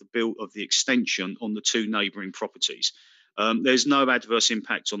impact of the extension on the two neighbouring properties. There's no adverse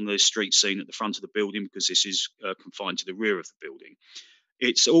impact on the street scene at the front of the building because this is confined to the rear of the building.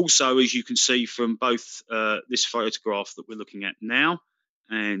 It's also, as you can see from both this photograph that we're looking at now,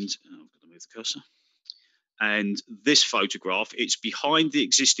 and I've got to move the cursor, and this photograph, it's behind the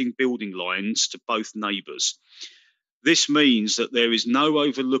existing building lines to both neighbours. This means that there is no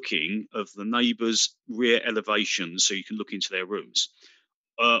overlooking of the neighbours' rear elevations, so you can look into their rooms.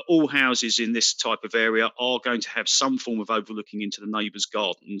 All houses in this type of area are going to have some form of overlooking into the neighbours'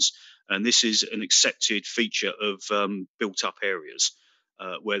 gardens, and this is an accepted feature of built-up areas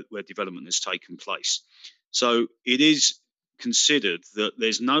where development has taken place. So it is considered that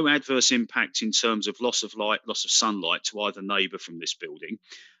there's no adverse impact in terms of loss of light, loss of sunlight to either neighbour from this building.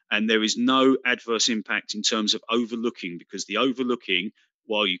 And there is no adverse impact in terms of overlooking, because the overlooking,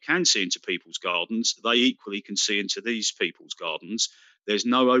 while you can see into people's gardens, they equally can see into these people's gardens. There's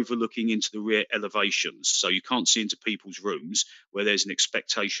no overlooking into the rear elevations, so you can't see into people's rooms where there's an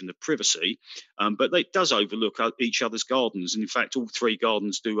expectation of privacy, but it does overlook each other's gardens. And in fact, all three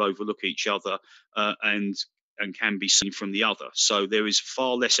gardens do overlook each other and can be seen from the other. So there is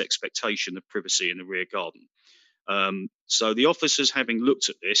far less expectation of privacy in the rear garden. So the officers, having looked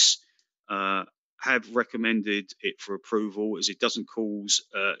at this, have recommended it for approval as it doesn't cause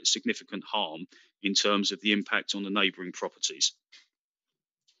significant harm in terms of the impact on the neighbouring properties.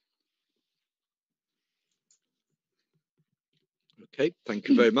 Okay, thank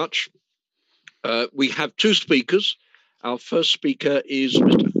you very much. We have two speakers. Our first speaker is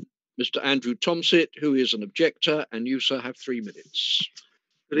Mr. Andrew Tomsit, who is an objector, and you, sir, have 3 minutes.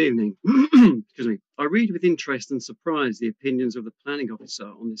 Good evening. Excuse me. I read with interest and surprise the opinions of the planning officer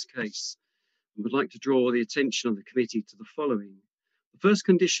on this case and would like to draw the attention of the committee to the following. The first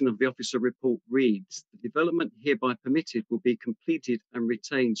condition of the officer report reads, the development hereby permitted will be completed and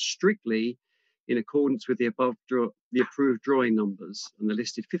retained strictly in accordance with the approved drawing numbers and the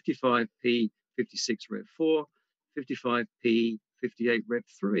listed 55P 56 Rev 4, 55P 58 Rev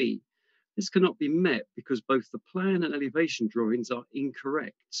 3. This cannot be met because both the plan and elevation drawings are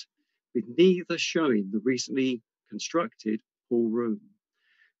incorrect, with neither showing the recently constructed hall room.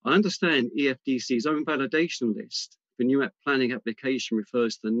 I understand EFDC's own validation list for new planning application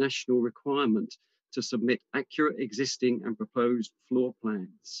refers to the national requirement to submit accurate existing and proposed floor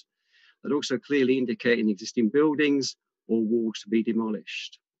plans that also clearly indicate any existing buildings or walls to be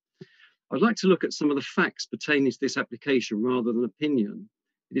demolished. I'd like to look at some of the facts pertaining to this application rather than opinion.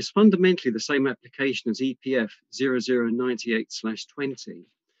 It is fundamentally the same application as EPF 0098/20,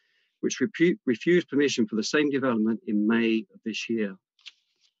 which refused permission for the same development in May of this year.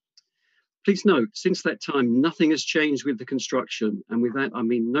 Please note, since that time, nothing has changed with the construction, and with that I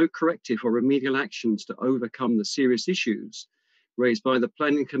mean no corrective or remedial actions to overcome the serious issues raised by the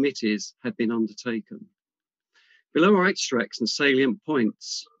planning committees have been undertaken. Below are extracts and salient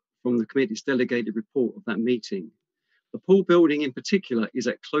points from the committee's delegated report of that meeting. The pool building in particular is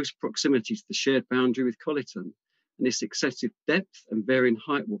at close proximity to the shared boundary with Collyton, and its excessive depth and varying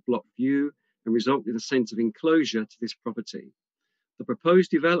height will block view and result in a sense of enclosure to this property. The proposed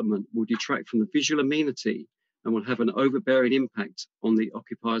development will detract from the visual amenity and will have an overbearing impact on the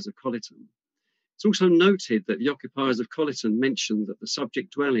occupiers of Collyton. It's also noted that the occupiers of Collyton mentioned that the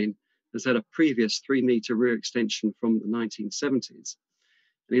subject dwelling has had a previous 3-metre rear extension from the 1970s.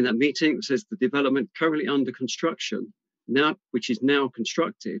 And in that meeting, it says the development currently under construction, which is now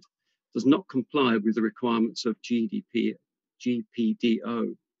constructed, does not comply with the requirements of GPDO.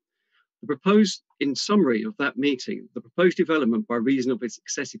 In summary of that meeting, the proposed development, by reason of its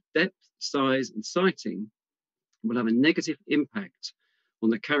excessive depth, size, and siting, will have a negative impact on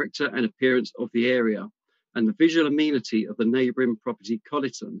the character and appearance of the area and the visual amenity of the neighbouring property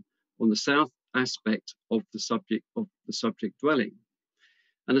Collyton on the south aspect of the subject dwelling,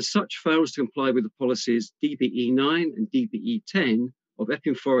 and as such fails to comply with the policies DBE 9 and DBE 10 of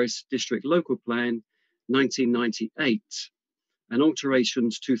Epping Forest District Local Plan 1998 and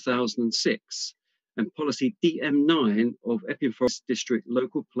alterations 2006, and policy DM9 of Epping Forest District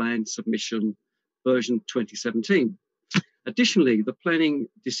Local Plan Submission version 2017. Additionally, the planning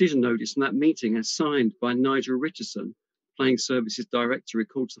decision notice from that meeting, as signed by Nigel Richardson, Planning Services Director,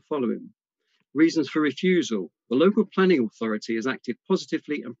 records the following. Reasons for refusal. The local planning authority has acted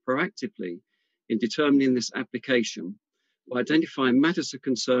positively and proactively in determining this application by identifying matters of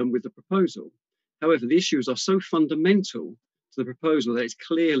concern with the proposal. However, the issues are so fundamental to the proposal that it's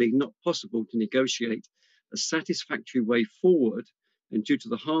clearly not possible to negotiate a satisfactory way forward, and due to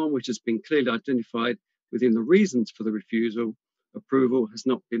the harm which has been clearly identified within the reasons for the refusal, approval has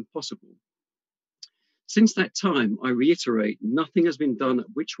not been possible. Since that time, I reiterate, nothing has been done at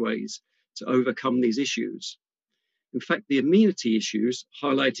Whichways to overcome these issues. In fact, the amenity issues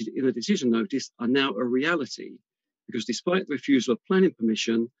highlighted in the decision notice are now a reality, because despite the refusal of planning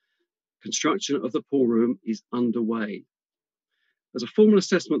permission, construction of the pool room is underway. As a formal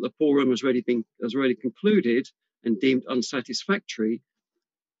assessment, the pool room has already concluded and deemed unsatisfactory,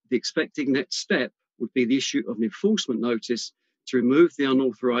 the expected next step would be the issue of an enforcement notice to remove the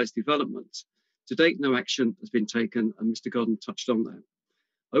unauthorised development. To date, no action has been taken, and Mr. Godden touched on that.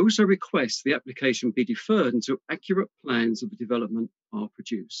 I also request the application be deferred until accurate plans of the development are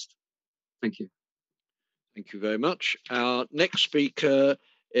produced. Thank you. Thank you very much. Our next speaker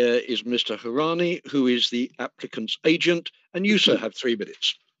is Mr. Harani, who is the applicant's agent, and you, sir, have 3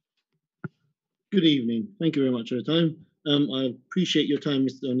 minutes. Good evening. Thank you very much for your time. I appreciate your time,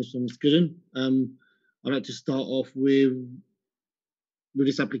 Mr. Gooden. I'd like to start off with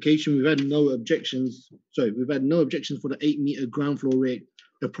this application. We've had no objections. We've had no objections for the 8-metre ground floor rate,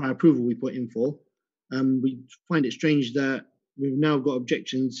 the prior approval we put in for. We find it strange that we've now got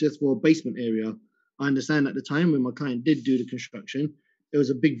objections just for a basement area. I understand at the time when my client did do the construction, there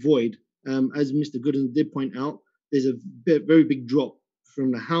was a big void. As Mr. Gooden did point out, there's a very big drop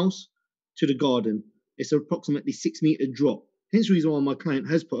from the house to the garden. It's approximately 6-metre drop. Hence the reason why my client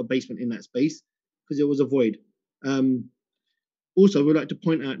has put a basement in that space, because there was a void. Also, we'd like to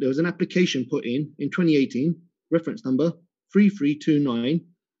point out there was an application put in 2018, reference number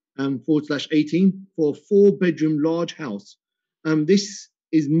 3329/18 for a 4-bedroom large house. This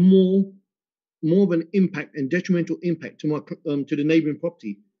is more of an impact and detrimental impact to the neighbouring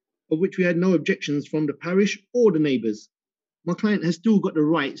property, of which we had no objections from the parish or the neighbours. My client has still got the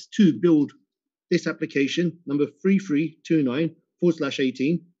rights to build this application, number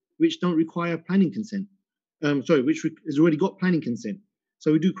 3329/18, which don't require planning consent. Which has already got planning consent.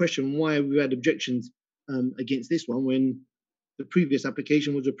 So we do question why we had objections against this one when the previous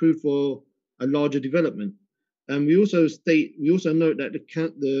application was approved for a larger development. We also note that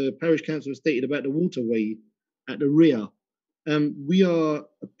the parish council stated about the waterway at the rear. We are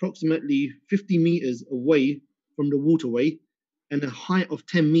approximately 50 metres away from the waterway and a height of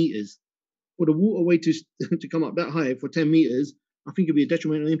 10 metres. For the waterway to come up that high for 10 metres, I think it'd be a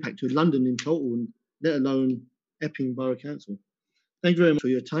detrimental impact to London in total, and let alone Epping Borough Council. Thank you very much for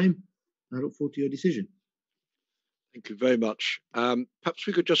your time. I look forward to your decision. Thank you very much. Perhaps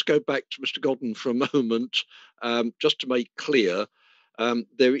we could just go back to Mr. Godden for a moment, just to make clear,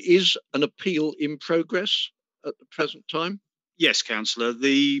 there is an appeal in progress at the present time? Yes, Councillor.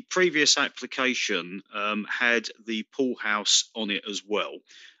 The previous application had the pool house on it as well.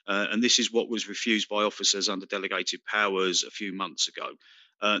 And this is what was refused by officers under delegated powers a few months ago.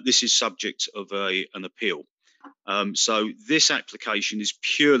 This is subject of an appeal. So this application is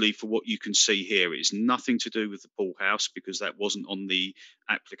purely for what you can see here. It's nothing to do with the pool house because that wasn't on the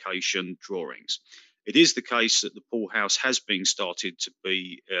application drawings. It is the case that the pool house has been started to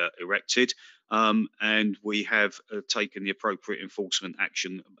be erected, and we have taken the appropriate enforcement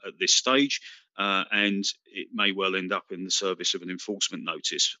action at this stage, and it may well end up in the service of an enforcement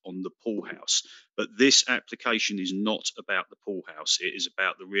notice on the pool house. But this application is not about the pool house. It is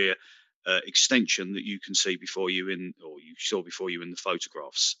about the rear extension that you can see before you or you saw before you in the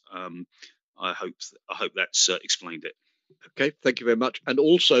photographs. I hope that's explained it. Okay, thank you very much. And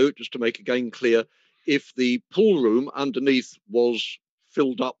also, just to make again clear, if the pool room underneath was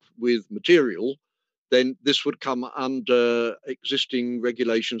filled up with material, then this would come under existing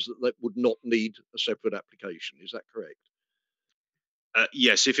regulations that would not need a separate application. Is that correct?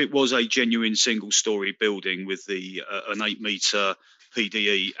 Yes, if it was a genuine single-storey building with an 8-metre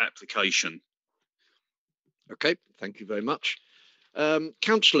PDE application. Okay, thank you very much.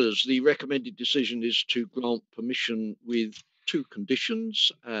 Councillors, the recommended decision is to grant permission with 2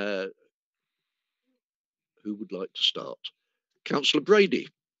 conditions. Who would like to start? Councillor Brady.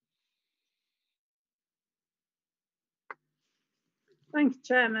 Thank you,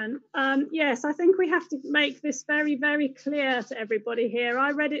 Chairman. Yes, I think we have to make this very, very clear to everybody here. I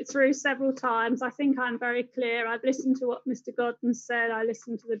read it through several times. I think I'm very clear. I've listened to what Mr. Godden said. I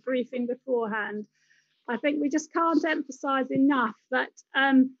listened to the briefing beforehand. I think we just can't emphasise enough that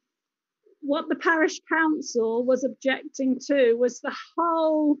what the parish council was objecting to was the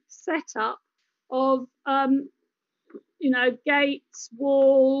whole setup of, gates,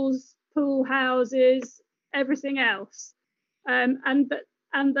 walls, pool houses, everything else. And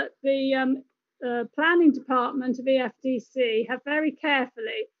that the planning department of EFDC have very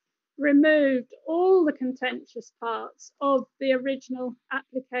carefully removed all the contentious parts of the original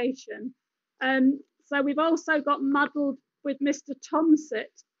application. So we've also got muddled with Mr.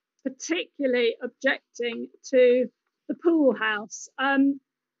 Tomsett, particularly objecting to the pool house.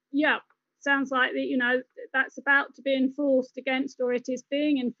 Sounds like that's about to be enforced against, or it is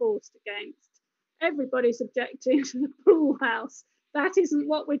being enforced against. Everybody's objecting to the pool house. That isn't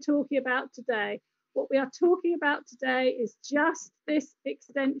what we're talking about today. What we are talking about today is just this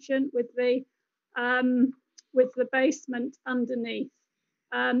extension with the basement underneath.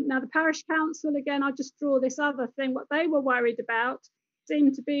 Now, the parish council, again, I'll just draw this other thing. What they were worried about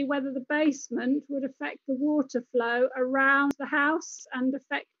seemed to be whether the basement would affect the water flow around the house and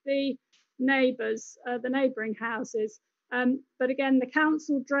affect the neighbours, the neighbouring houses. But again, the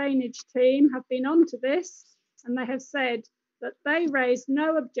council drainage team have been onto this, and they have said that they raised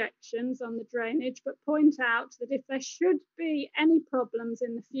no objections on the drainage, but point out that if there should be any problems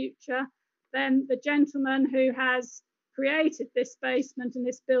in the future, then the gentleman who has created this basement and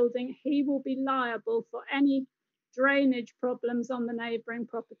this building, he will be liable for any drainage problems on the neighbouring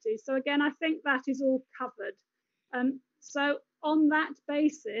properties. So again, I think that is all covered. So on that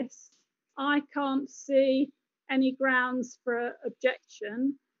basis, I can't see any grounds for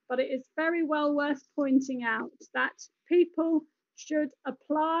objection, but it is very well worth pointing out that people should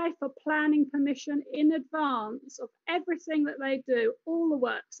apply for planning permission in advance of everything that they do, all the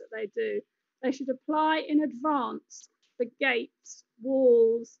works that they do. They should apply in advance for gates,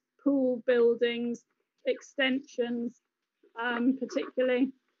 walls, pool buildings, extensions,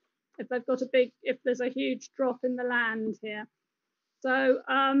 particularly if they've got if there's a huge drop in the land here. So,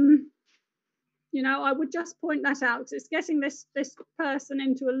 I would just point that out because it's getting this person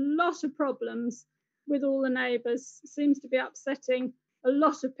into a lot of problems with all the neighbours. Seems to be upsetting a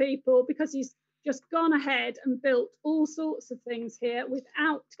lot of people because he's just gone ahead and built all sorts of things here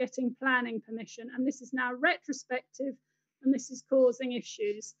without getting planning permission. And this is now retrospective and this is causing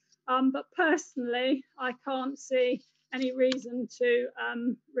issues. But personally, I can't see any reason to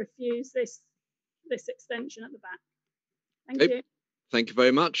refuse this extension at the back. Thank you. Thank you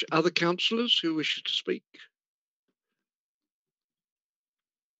very much. Other councillors who wish to speak?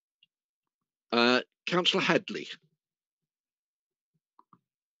 Councillor Hadley.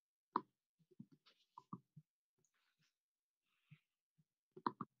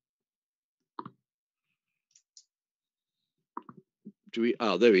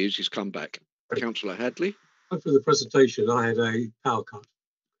 There he is, he's come back. Councillor Hadley. After the presentation, I had a power cut.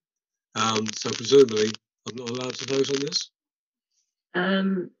 So presumably, I'm not allowed to vote on this?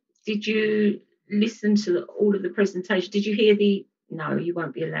 Did you listen to all of the presentation? Did you hear No, you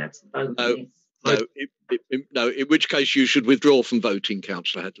won't be allowed to vote on this. No, in which case you should withdraw from voting,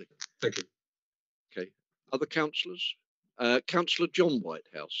 Councillor Hadley. Thank you. Okay. Other councillors? Councillor John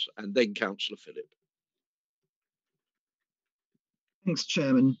Whitehouse and then Councillor Phillip. Thanks,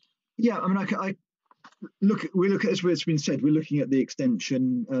 Chairman. Yeah, I mean, we look at, as it's been said, we're looking at the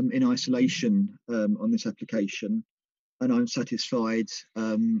extension in isolation on this application. and I'm satisfied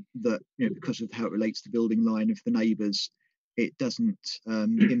that because of how it relates to building line of the neighbours, it doesn't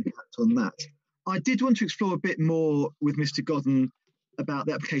impact on that. I did want to explore a bit more with Mr. Godden about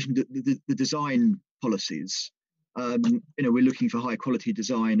the application, the design policies. We're looking for high quality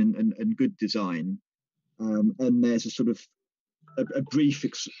design and good design, and there's a sort of a brief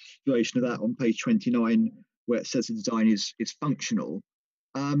exploration of that on page 29, where it says the design is functional.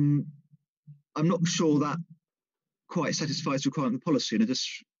 I'm not sure that quite satisfies the requirement of the policy, and I'd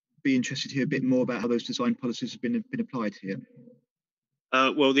just be interested to hear a bit more about how those design policies have been applied here.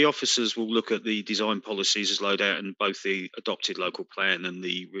 Well, the officers will look at the design policies as laid out in both the adopted local plan and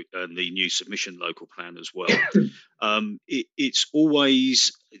the new submission local plan as well. It's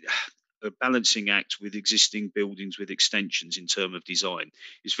always a balancing act with existing buildings with extensions in terms of design.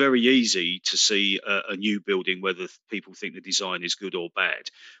 It's very easy to see a new building whether people think the design is good or bad.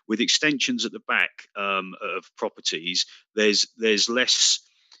 With extensions at the back of properties, there's less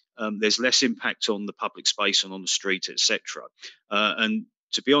impact on the public space and on the street, etc. And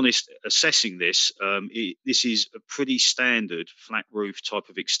to be honest, assessing this, this is a pretty standard flat roof type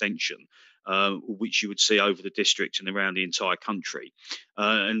of extension, which you would see over the district and around the entire country.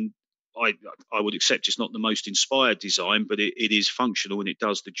 And I would accept it's not the most inspired design, but it is functional and it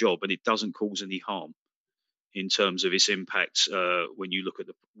does the job, and it doesn't cause any harm in terms of its impact when you look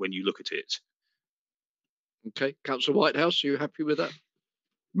at it. Okay, Councillor Whitehouse, are you happy with that?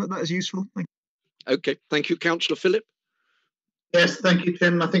 That is useful. Thank you. Okay, thank you, Councillor Phillip. Yes, thank you,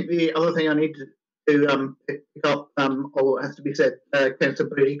 Tim. I think the other thing I need to pick up, although it has to be said, Councillor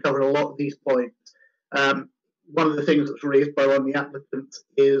Brady covered a lot of these points. One of the things that's raised by one of the applicants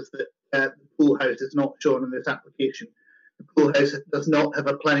is that the pool house is not shown in this application. The pool house does not have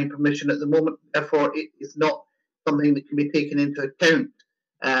a planning permission at the moment, therefore it is not something that can be taken into account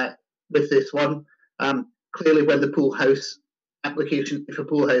with this one. Clearly, when the pool house application, if a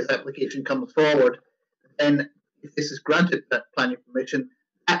pool house application comes forward, then if this is granted that planning permission,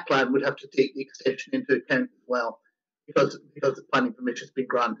 that plan would have to take the extension into account as well, because the planning permission has been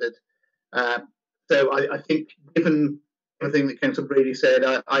granted. So I think, given everything that Councillor Brady said,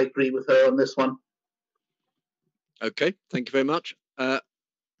 I agree with her on this one. Okay, thank you very much.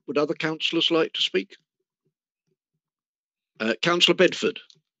 Would other councillors like to speak? Councillor Bedford.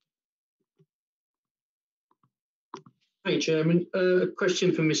 Thank you, Chairman. A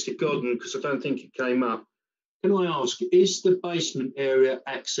question for Mr. Godden, because I don't think it came up. Can I ask, is the basement area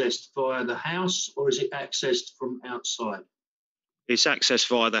accessed via the house, or is it accessed from outside? It's accessed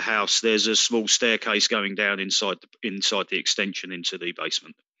via the house. There's a small staircase going down inside the extension into the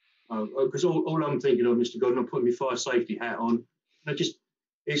basement. Because all I'm thinking of, Mr. Godden, I'm putting my fire safety hat on.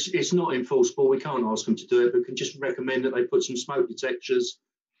 It's not enforceable. We can't ask them to do it, but can just recommend that they put some smoke detectors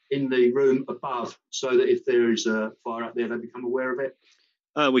in the room above, so that if there is a fire up there, they become aware of it.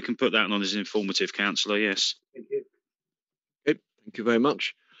 We can put that on as informative, councillor. Yes. Thank you. Okay, thank you very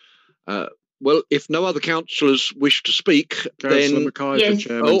much. Well, if no other councillors wish to speak, then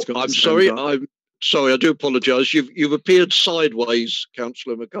yes. I'm sorry. I do apologise. You've appeared sideways,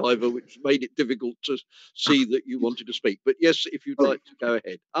 Councillor McIver, which made it difficult to see that you wanted to speak. But yes, if you'd like to go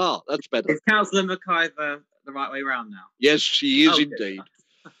ahead. That's better. Is Councillor McIver the right way round now? Yes, he is indeed.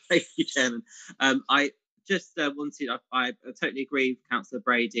 Thank you, Chairman. I just wanted, I totally agree with Councillor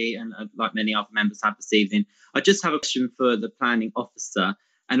Brady, and like many other members have this evening. I just have a question for the planning officer.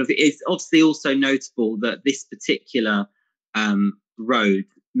 And it's obviously also notable that this particular road,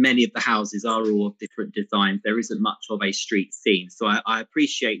 many of the houses are all of different designs. There isn't much of a street scene. So I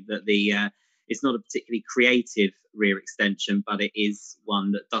appreciate that it's not a particularly creative rear extension, but it is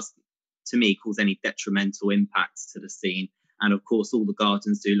one that doesn't, to me, cause any detrimental impacts to the scene. And of course, all the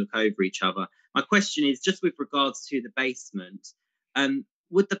gardens do look over each other. My question is, just with regards to the basement,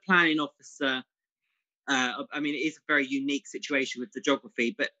 would the planning officer, I mean, it is a very unique situation with the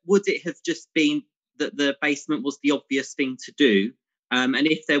geography, but would it have just been that the basement was the obvious thing to do? And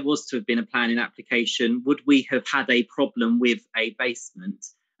if there was to have been a planning application, would we have had a problem with a basement,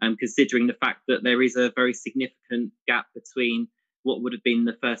 considering the fact that there is a very significant gap between what would have been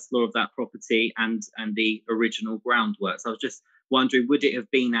the first floor of that property and the original groundwork? So I was just wondering, would it have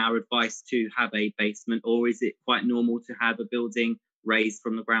been our advice to have a basement, or is it quite normal to have a building raised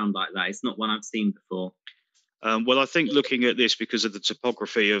from the ground like that? It's not one I've seen before. Well, I think looking at this, because of the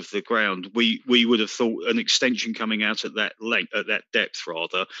topography of the ground, we would have thought an extension coming out at that length, at that depth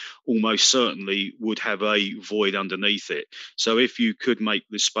rather, almost certainly would have a void underneath it. So if you could make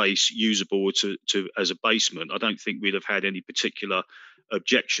the space usable to as a basement, I don't think we'd have had any particular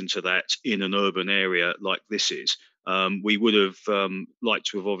objection to that in an urban area like this is. We would have liked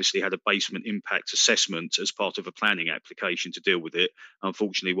to have obviously had a basement impact assessment as part of a planning application to deal with it.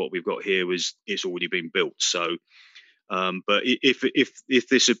 Unfortunately, what we've got here is it's already been built. So, but if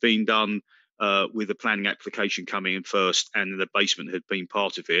this had been done with a planning application coming in first and the basement had been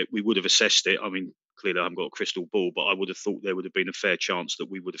part of it, we would have assessed it. I mean, clearly I haven't got a crystal ball, but I would have thought there would have been a fair chance that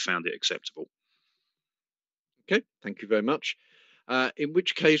we would have found it acceptable. Okay, thank you very much. In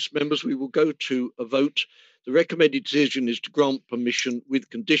which case, members, we will go to a vote. The recommended decision is to grant permission with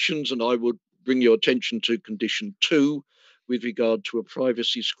conditions, and I would bring your attention to condition 2 with regard to a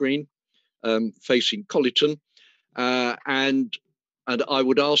privacy screen facing Collyton. And I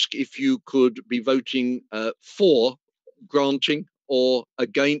would ask if you could be voting for granting or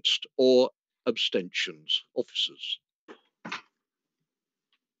against or abstentions. Officers.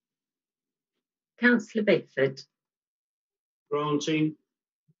 Councillor Bedford. Granting.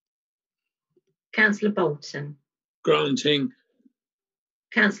 Councillor Bolton. Granting.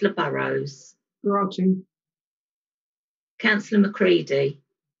 Councillor Burrows. Granting. Councillor Macready.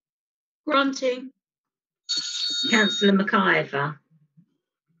 Granting. Councillor McIver.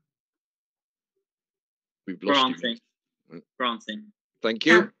 We've lost Granting. him. Granting. Thank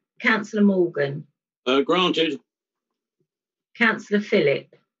you. Councillor Morgan. Granted. Councillor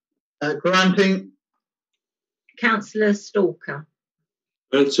Phillip. Granting. Councillor Stalker.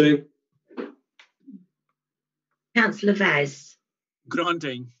 Granting. Councillor Vaz.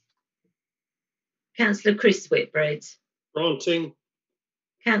 Granting. Councillor Chris Whitbread. Granting.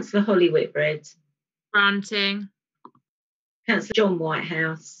 Councillor Holly Whitbread. Granting. Councillor John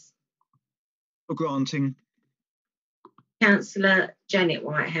Whitehouse. For granting. Councillor Janet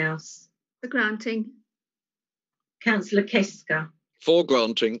Whitehouse. For granting. Councillor Kesker. For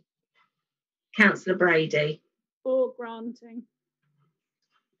granting. Councillor Brady. For granting.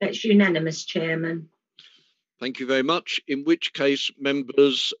 That's unanimous, Chairman. Thank you very much. In which case,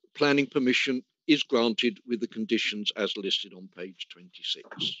 members, planning permission is granted with the conditions as listed on page 26.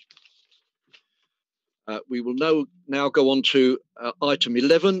 We will now go on to item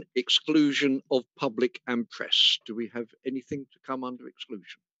 11, exclusion of public and press. Do we have anything to come under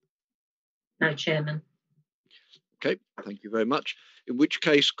exclusion? No, Chairman. Okay, thank you very much. In which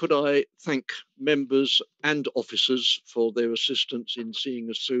case, could I thank members and officers for their assistance in seeing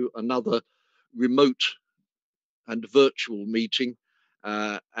us through another remote and virtual meeting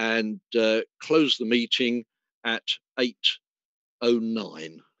and close the meeting at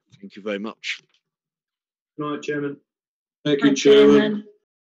 8:09. Thank you very much. Good night, Chairman. Thank you, Chairman.